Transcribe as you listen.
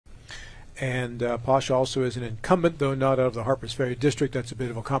And Pasha also is an incumbent, though not out of the Harpers Ferry district. That's a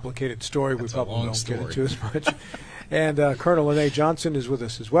bit of a complicated story. That's we probably don't story. get into as much. And Colonel Lanae Johnson is with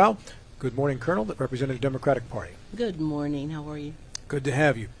us as well. Good morning, Colonel, representing the Democratic Party. Good morning. How are you? Good to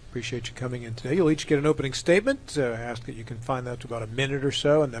have you. Appreciate you coming in today. You'll each get an opening statement. Ask that you can find that to about a minute or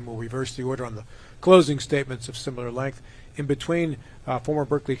so, and then we'll reverse the order on the closing statements of similar length. In between, former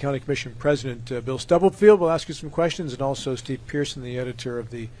Berkeley County Commission President Bill Stubblefield will ask you some questions, and also Steve Pearson, the editor of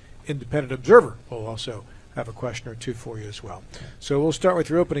the Independent Observer, will also have a question or two for you as well. So we'll start with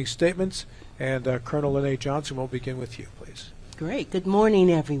your opening statements, and Colonel Lanae Johnson, we'll begin with you, please. Great. Good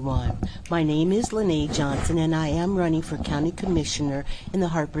morning, everyone. My name is Lanae Johnson, and I am running for County Commissioner in the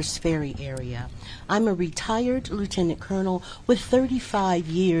Harpers Ferry area. I'm a retired Lieutenant Colonel with 35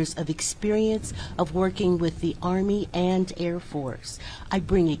 years of experience of working with the Army and Air Force. I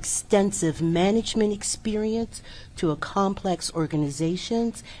bring extensive management experience to a complex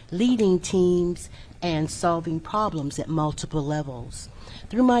organizations, leading teams, and solving problems at multiple levels.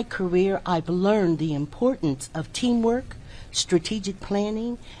 Through my career, I've learned the importance of teamwork, strategic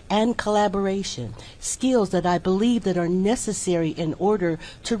planning, and collaboration, skills that I believe that are necessary in order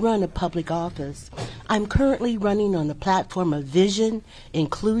to run a public office. I'm currently running on a platform of vision,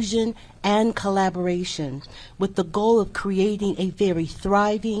 inclusion, and collaboration with the goal of creating a very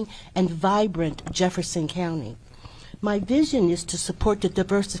thriving and vibrant Jefferson County. My vision is to support the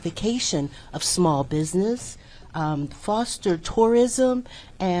diversification of small business, foster tourism,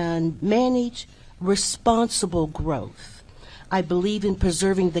 and manage responsible growth. I believe in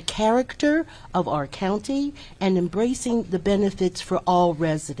preserving the character of our county and embracing the benefits for all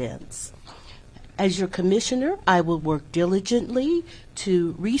residents. As your commissioner, I will work diligently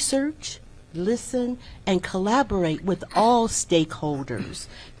to research, listen, and collaborate with all stakeholders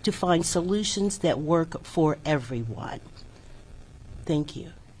to find solutions that work for everyone. Thank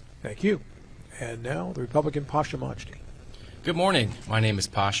you. Thank you. And now the Republican Pasha Majdi. Good morning. My name is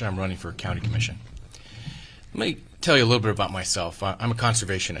Pasha. I'm running for County Commission. Let me tell you a little bit about myself. I'm a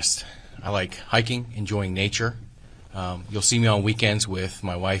conservationist. I like hiking, enjoying nature. You'll see me on weekends with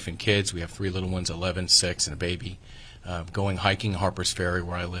my wife and kids. We have 3 little ones, 11, 6, and a baby, going hiking Harpers Ferry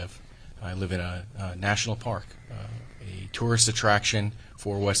where I live. I live in a national park, a tourist attraction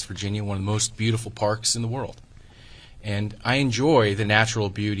for West Virginia, one of the most beautiful parks in the world. And I enjoy the natural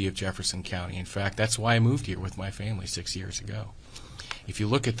beauty of Jefferson County. In fact, that's why I moved here with my family 6 years ago. If you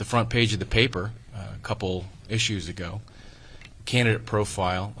look at the front page of the paper a couple issues ago, candidate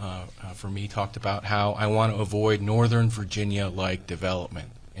profile for me talked about how I want to avoid Northern Virginia-like development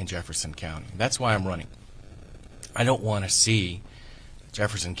in Jefferson County. That's why I'm running. I don't want to see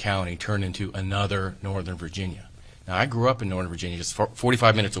Jefferson County turn into another Northern Virginia. Now, I grew up in Northern Virginia, just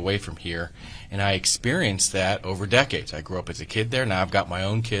 45 minutes away from here, and I experienced that over decades. I grew up as a kid there. Now I've got my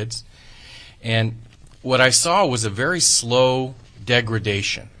own kids. And what I saw was a very slow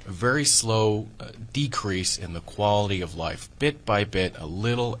degradation, a very slow decrease in the quality of life, bit by bit, a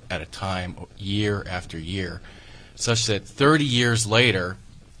little at a time, year after year, such that 30 years later,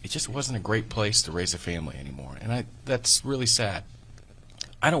 it just wasn't a great place to raise a family anymore. And that's really sad.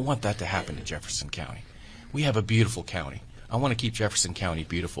 I don't want that to happen to Jefferson County. We have a beautiful county. I want to keep Jefferson County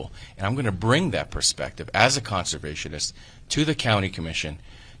beautiful, and I'm going to bring that perspective as a conservationist to the County Commission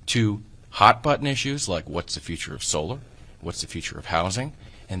to hot-button issues like what's the future of solar, what's the future of housing,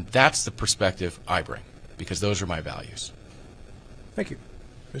 and that's the perspective I bring, because those are my values. Thank you.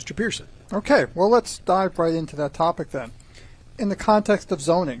 Mr. Pearson. Okay, well, let's dive right into that topic then. In the context of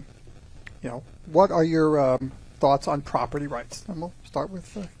zoning, what are your thoughts on property rights? And we'll start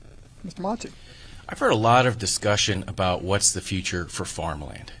with Mr. Majdi. I've heard a lot of discussion about what's the future for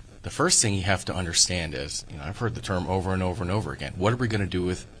farmland. The first thing you have to understand is, I've heard the term over and over and over again, what are we going to do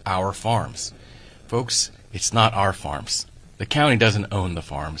with our farms? Folks, it's not our farms. The county doesn't own the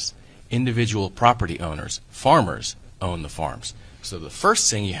farms. Individual property owners, farmers, own the farms. So the first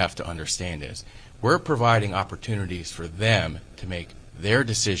thing you have to understand is we're providing opportunities for them to make their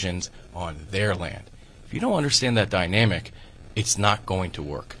decisions on their land. If you don't understand that dynamic, it's not going to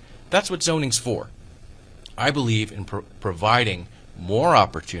work. That's what zoning's for. I believe in providing more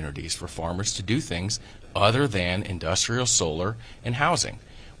opportunities for farmers to do things other than industrial solar and housing.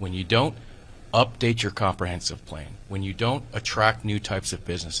 When you don't update your comprehensive plan, when you don't attract new types of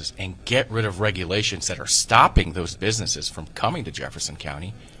businesses and get rid of regulations that are stopping those businesses from coming to Jefferson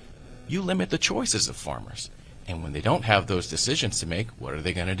County, you limit the choices of farmers. And when they don't have those decisions to make, what are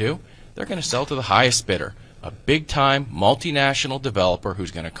they going to do? They're going to sell to the highest bidder, a big-time multinational developer who's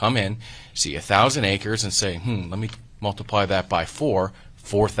going to come in, see 1,000 acres and say, let me multiply that by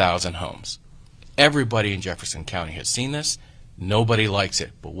 4,000 homes. Everybody in Jefferson County has seen this. Nobody likes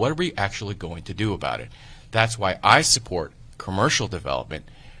it, but what are we actually going to do about it? That's why I support commercial development,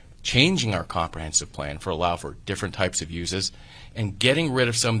 changing our comprehensive plan for allow for different types of uses, and getting rid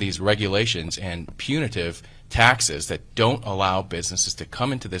of some of these regulations and punitive taxes that don't allow businesses to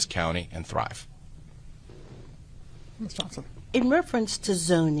come into this county and thrive. Ms. Johnson. In reference to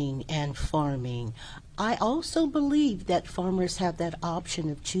zoning and farming, I also believe that farmers have that option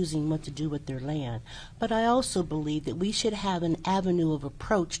of choosing what to do with their land. But I also believe that we should have an avenue of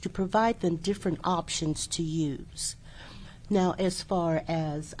approach to provide them different options to use. Now, as far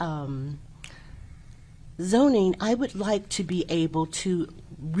as zoning, I would like to be able to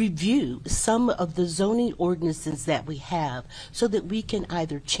review some of the zoning ordinances that we have so that we can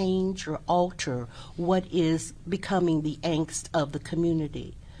either change or alter what is becoming the angst of the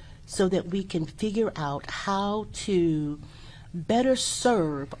community, so that we can figure out how to better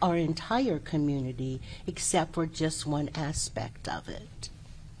serve our entire community except for just one aspect of it.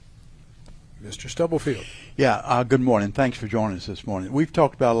 Mr. Stubblefield. Yeah, good morning. Thanks for joining us this morning. We've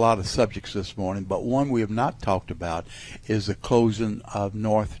talked about a lot of subjects this morning, but one we have not talked about is the closing of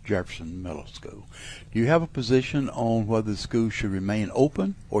North Jefferson Middle School. Do you have a position on whether the school should remain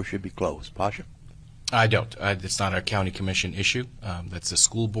open or should be closed? Pasha? I don't. It's not a county commission issue. That's a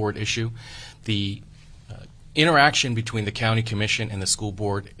school board issue. The interaction between the county commission and the school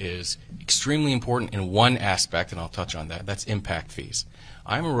board is extremely important in one aspect, and I'll touch on that. That's impact fees.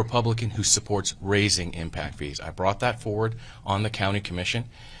 I'm a Republican who supports raising impact fees. I brought that forward on the county commission.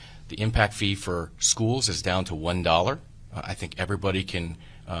 The impact fee for schools is down to $1. I think everybody can,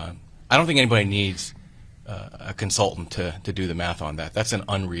 I don't think anybody needs a consultant to do the math on that. That's an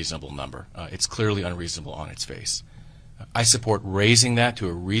unreasonable number. It's clearly unreasonable on its face. I support raising that to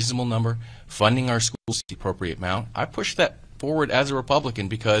a reasonable number, funding our schools the appropriate amount. I push that forward as a Republican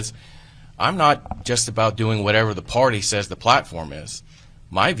because I'm not just about doing whatever the party says the platform is.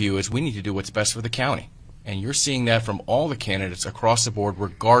 My view is we need to do what's best for the county. And you're seeing that from all the candidates across the board,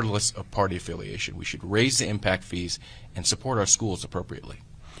 regardless of party affiliation. We should raise the impact fees and support our schools appropriately.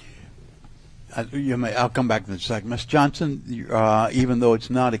 I'll come back to this in a second. Ms. Johnson, even though it's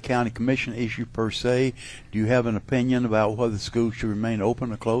not a county commission issue per se, do you have an opinion about whether the school should remain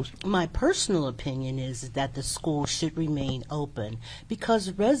open or closed? My personal opinion is that the school should remain open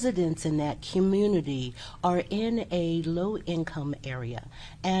because residents in that community are in a low-income area.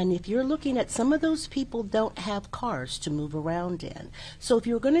 And if you're looking at some of those people don't have cars to move around in. So if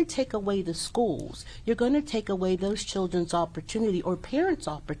you're going to take away the schools, you're going to take away those children's opportunity or parents'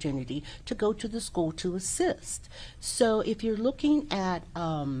 opportunity to go to the school to assist. So if you're looking at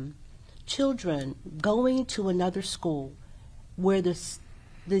children going to another school where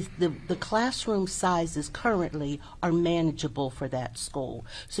the classroom sizes currently are manageable for that school.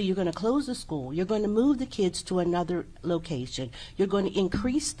 So you're going to close the school, you're going to move the kids to another location, you're going to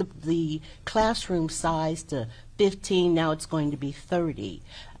increase the classroom size to 15, now it's going to be 30.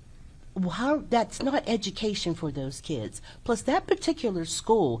 That's not education for those kids. Plus, that particular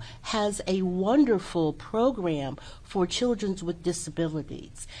school has a wonderful program for children with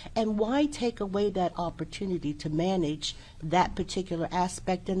disabilities. And why take away that opportunity to manage that particular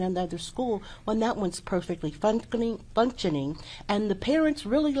aspect in another school when that one's perfectly functioning and the parents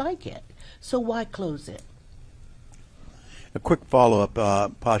really like it? So why close it? A quick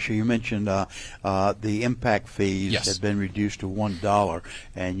follow-up, Pasha, you mentioned the impact fees Yes. had been reduced to $1,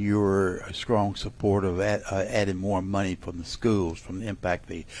 and you were a strong supporter of adding more money from the schools from the impact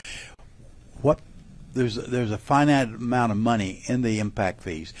fee. There's a finite amount of money in the impact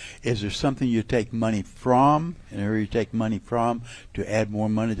fees. Is there something you take money from, and where you take money from to add more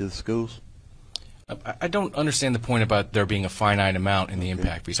money to the schools? I don't understand the point about there being a finite amount in the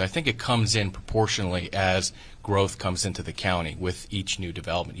impact fees. I think it comes in proportionally as growth comes into the county with each new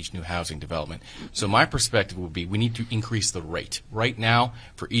development, each new housing development. So my perspective would be we need to increase the rate. Right now,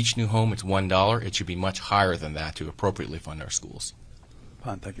 for each new home, it's $1. It should be much higher than that to appropriately fund our schools.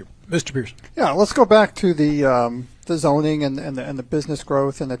 Fine, thank you. Mr. Pierce. Yeah, let's go back to the zoning and the business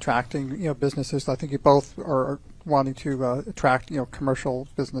growth and attracting businesses. I think you both are wanting to attract commercial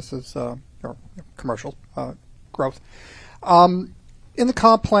businesses or commercial growth. In the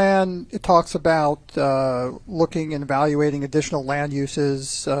comp plan, it talks about looking and evaluating additional land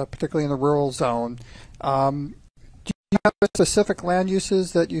uses, particularly in the rural zone. Do you have specific land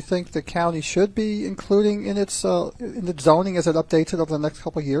uses that you think the county should be including in its zoning as it updates it over the next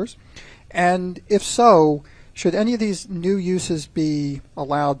couple of years? And if so, should any of these new uses be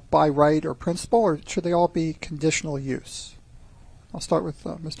allowed by right or principle, or should they all be conditional use? I'll start with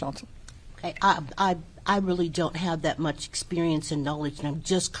Ms. Johnson. Okay, I I really don't have that much experience and knowledge, and I'm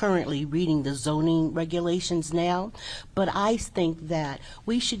just currently reading the zoning regulations now. But I think that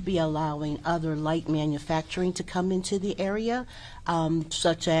we should be allowing other light manufacturing to come into the area,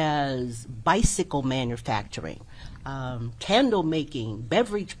 such as bicycle manufacturing, candle making,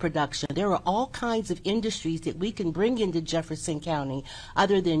 beverage production. There are all kinds of industries that we can bring into Jefferson County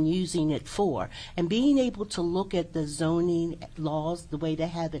other than using it for. And being able to look at the zoning laws the way they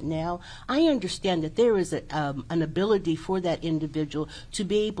have it now, I understand that there is an ability for that individual to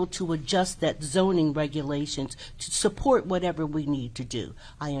be able to adjust that zoning regulations to support whatever we need to do.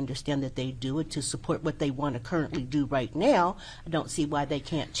 I understand that they do it to support what they want to currently do right now. I don't see why they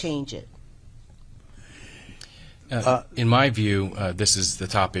can't change it. In my view, this is the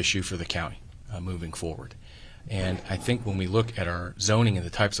top issue for the county moving forward. And I think when we look at our zoning and the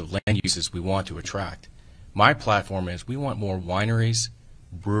types of land uses we want to attract, my platform is we want more wineries,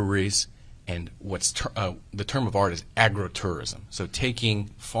 breweries, and what's the term of art is agritourism. So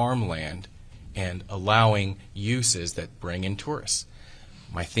taking farmland and allowing uses that bring in tourists.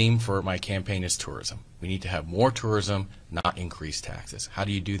 My theme for my campaign is tourism. We need to have more tourism, not increase taxes. How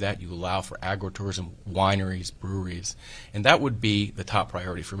do you do that? You allow for agritourism, wineries, breweries, and that would be the top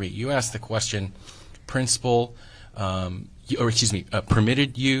priority for me. You asked the question, permitted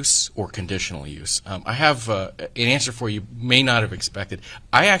use or conditional use. I have an answer for you may not have expected.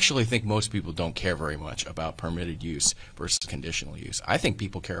 I actually think most people don't care very much about permitted use versus conditional use. I think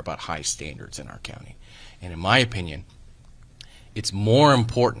people care about high standards in our county, and in my opinion, it's more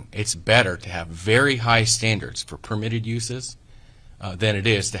important, it's better to have very high standards for permitted uses than it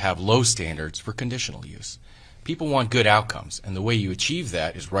is to have low standards for conditional use. People want good outcomes, and the way you achieve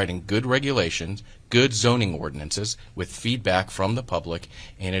that is writing good regulations, good zoning ordinances with feedback from the public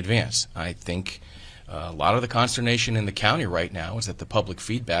in advance. I think a lot of the consternation in the county right now is that the public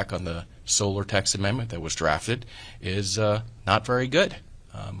feedback on the solar text amendment that was drafted is not very good.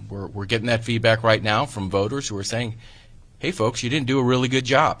 We're getting that feedback right now from voters who are saying, hey folks, you didn't do a really good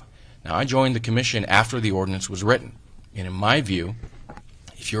job. Now, I joined the commission after the ordinance was written, and in my view,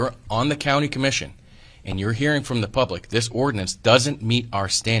 if you're on the county commission and you're hearing from the public this ordinance doesn't meet our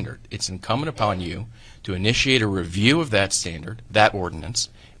standard, it's incumbent upon you to initiate a review of that standard, that ordinance,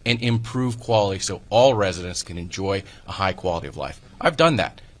 and improve quality so all residents can enjoy a high quality of life. I've done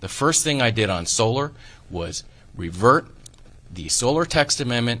that. The first thing I did on solar was revert the solar text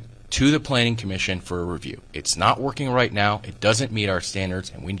amendment to the Planning Commission for a review. It's not working right now. It doesn't meet our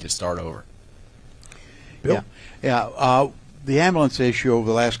standards, and we need to start over. Bill? Yeah. The ambulance issue over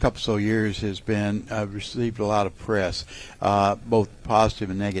the last couple of years has been received a lot of press, both positive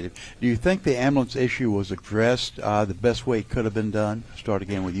and negative. Do you think the ambulance issue was addressed the best way it could have been done? Start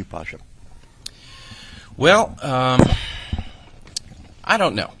again with you, Pasha. Well, I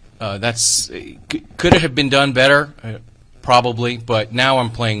don't know. Could it have been done better? Probably, but now I'm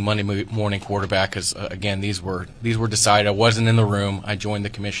playing Monday morning quarterback because again, these were decided. I wasn't in the room. I joined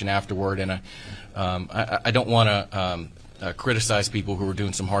the commission afterward, and I don't want to criticize people who were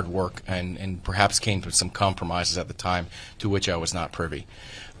doing some hard work and perhaps came to some compromises at the time to which I was not privy.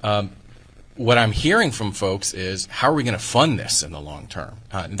 What I'm hearing from folks is, how are we going to fund this in the long term?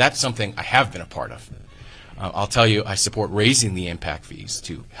 And that's something I have been a part of. I'll tell you, I support raising the impact fees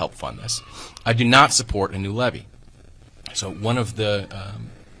to help fund this. I do not support a new levy. So one of the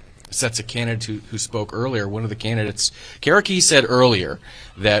sets of candidates who spoke earlier, one of the candidates, Cherokee, said earlier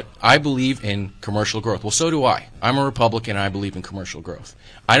that I believe in commercial growth. Well, so do I. I'm a Republican. I believe in commercial growth.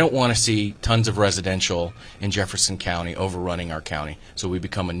 I don't want to see tons of residential in Jefferson County overrunning our county so we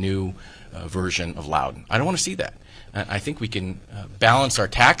become a new version of Loudoun. I don't want to see that. I think we can balance our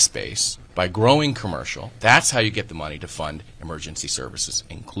tax base by growing commercial. That's how you get the money to fund emergency services,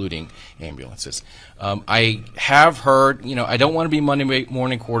 including ambulances. I have heard, I don't want to be Monday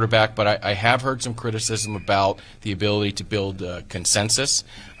morning quarterback, but I have heard some criticism about the ability to build consensus.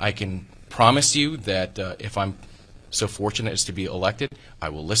 I can promise you that if I'm so fortunate as to be elected, I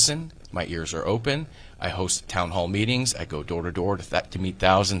will listen. My ears are open. I host town hall meetings. I go door to door to meet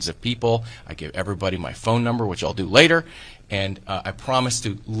thousands of people. I give everybody my phone number, which I'll do later. And I promise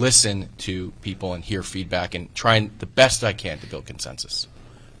to listen to people and hear feedback and try the best I can to build consensus.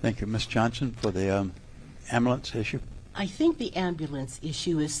 Thank you. Ms. Johnson, for the ambulance issue. I think the ambulance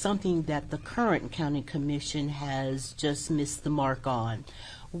issue is something that the current county commission has just missed the mark on.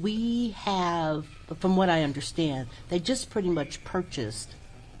 We have, from what I understand, they just pretty much purchased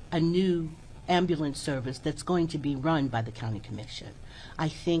a new ambulance service that's going to be run by the county commission. I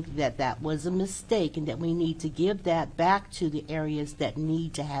think that that was a mistake and that we need to give that back to the areas that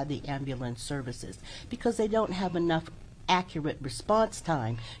need to have the ambulance services because they don't have enough accurate response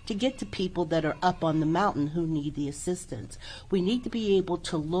time to get to people that are up on the mountain who need the assistance. We need to be able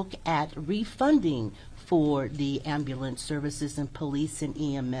to look at refunding for the ambulance services and police and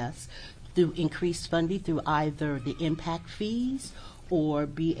EMS through increased funding through either the impact fees or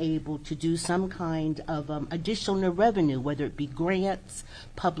be able to do some kind of additional revenue, whether it be grants,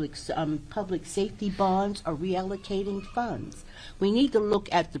 public safety bonds, or reallocating funds. We need to look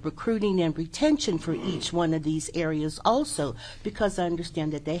at the recruiting and retention for each one of these areas also, because I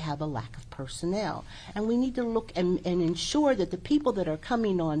understand that they have a lack of personnel. And we need to look and ensure that the people that are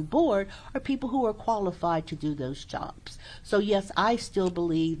coming on board are people who are qualified to do those jobs. So yes, I still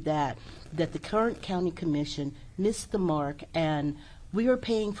believe that the current county commission missed the mark, and we are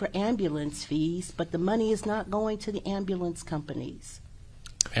paying for ambulance fees, but the money is not going to the ambulance companies.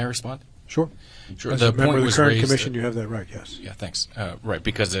 May I respond? Sure. Sure. As The a member point of the was current raised, commission, you have that right, yes. Yeah, thanks. Right,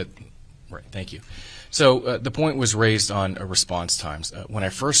 because right, thank you. So the point was raised on response times. When I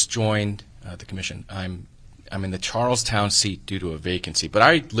first joined the commission, I'm in the Charlestown seat due to a vacancy, but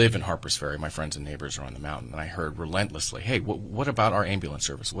I live in Harpers Ferry. My friends and neighbors are on the mountain, and I heard relentlessly, hey, what about our ambulance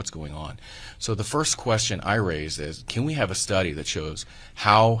service? What's going on? So the first question I raised is, can we have a study that shows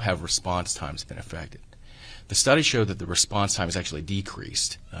how have response times been affected? The study showed that the response time has actually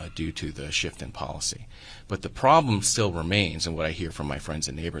decreased due to the shift in policy. But the problem still remains, and what I hear from my friends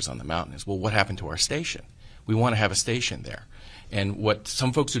and neighbors on the mountain is, well, what happened to our station? We want to have a station there. And what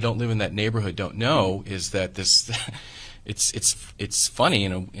some folks who don't live in that neighborhood don't know is that this, it's funny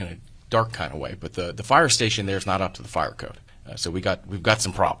in a dark kind of way, but the fire station there is not up to the fire code. So we've got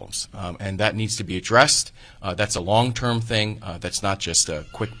some problems, and that needs to be addressed. That's a long-term thing. That's not just a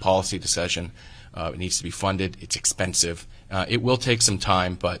quick policy decision. It needs to be funded. It's expensive. It will take some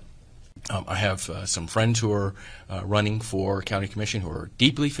time, but I have some friends who are running for county commission who are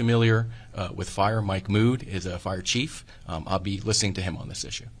deeply familiar with fire. Mike Mood is a fire chief. I'll be listening to him on this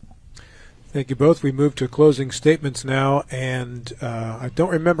issue. Thank you both. We move to closing statements now, and I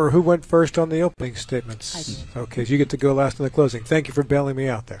don't remember who went first on the opening statements. I did. Okay, so you get to go last on the closing. Thank you for bailing me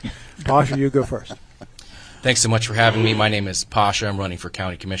out there. Pasha, you go first. Thanks so much for having me. My name is Pasha. I'm running for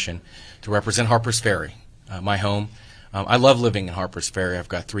county commission to represent Harpers Ferry, my home. I love living in Harpers Ferry. I've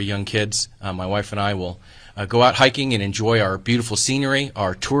got 3 young kids. My wife and I will go out hiking and enjoy our beautiful scenery,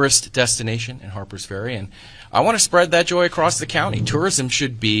 our tourist destination in Harpers Ferry. And I want to spread that joy across the county. Tourism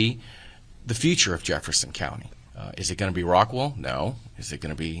should be the future of Jefferson County. Is it going to be Rockwell? No. Is it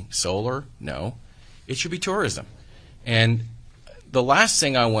going to be solar? No. It should be tourism. And the last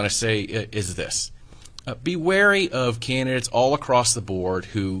thing I want to say is this. Be wary of candidates all across the board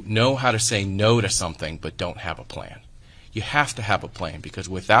who know how to say no to something but don't have a plan. You have to have a plan, because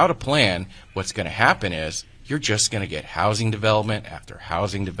without a plan, what's going to happen is you're just going to get housing development after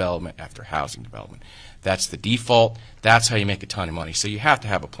housing development after housing development. That's the default. That's how you make a ton of money. So you have to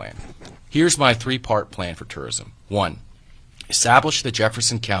have a plan. Here's my 3-part plan for tourism. 1, establish the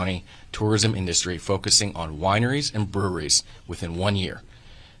Jefferson County tourism industry focusing on wineries and breweries within 1 year.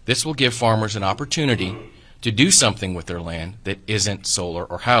 This will give farmers an opportunity to do something with their land that isn't solar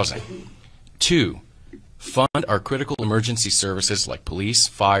or housing. 2, fund our critical emergency services like police,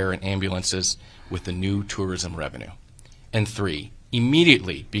 fire, and ambulances with the new tourism revenue. And 3,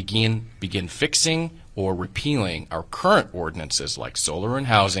 immediately begin fixing or repealing our current ordinances like solar and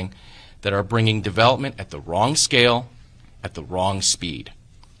housing that are bringing development at the wrong scale, at the wrong speed.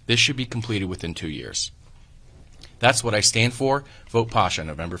 This should be completed within 2 years. That's what I stand for. Vote Pasha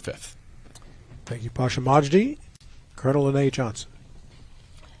November 5th. Thank you, Pasha. Majdi. Colonel Lanae Johnson.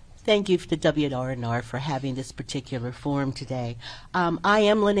 Thank you for the WRNR for having this particular forum today. I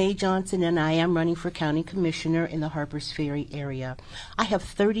am Lanae Johnson, and I am running for County Commissioner in the Harpers Ferry area. I have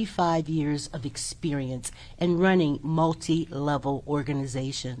 35 years of experience in running multi-level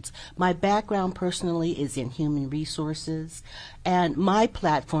organizations. My background personally is in human resources, and my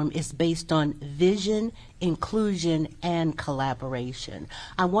platform is based on vision, inclusion, and collaboration.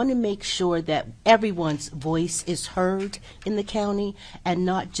 I want to make sure that everyone's voice is heard in the county and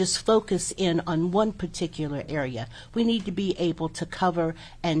not just focus in on one particular area. We need to be able to cover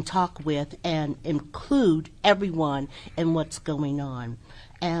and talk with and include everyone in what's going on.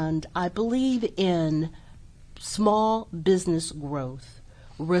 And I believe in small business growth,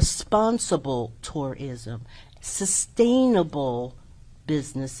 responsible tourism, sustainable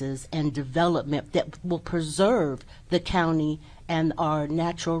businesses, and development that will preserve the county and our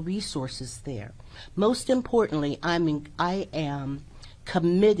natural resources there. Most importantly, I am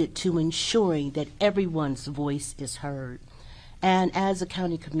committed to ensuring that everyone's voice is heard. And as a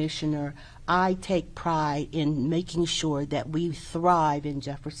county commissioner, I take pride in making sure that we thrive in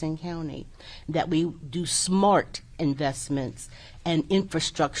Jefferson County, that we do smart investments and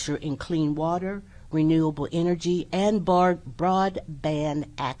infrastructure in clean water, renewable energy, and broadband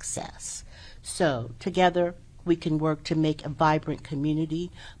access. So together we can work to make a vibrant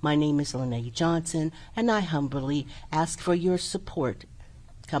community. My name is Lanae Johnson, and I humbly ask for your support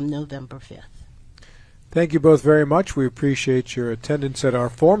come November 5th. Thank you both very much. We appreciate your attendance at our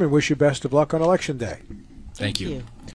forum and wish you best of luck on Election Day. Thank you. you.